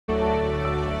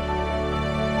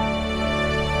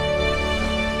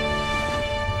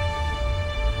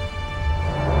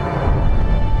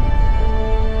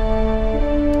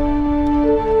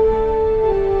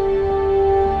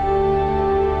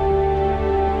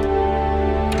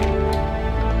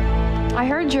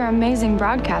enjoyed your amazing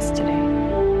broadcast today.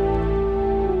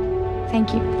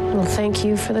 Thank you. Well, thank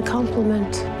you for the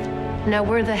compliment. Now,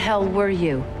 where the hell were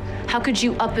you? How could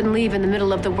you up and leave in the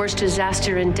middle of the worst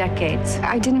disaster in decades?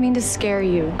 I didn't mean to scare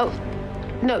you. Oh,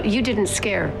 no, you didn't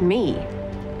scare me.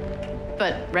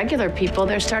 But regular people,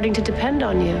 they're starting to depend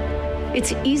on you.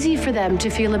 It's easy for them to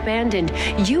feel abandoned.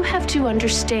 You have to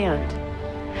understand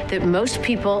that most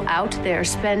people out there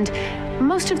spend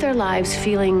most of their lives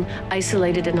feeling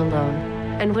isolated and alone.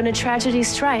 And when a tragedy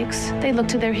strikes, they look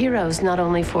to their heroes, not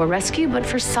only for rescue, but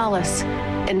for solace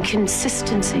and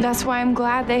consistency. That's why I'm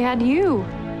glad they had you.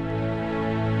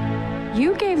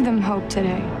 You gave them hope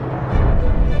today.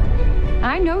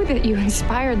 I know that you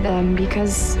inspired them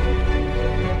because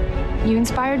you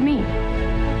inspired me.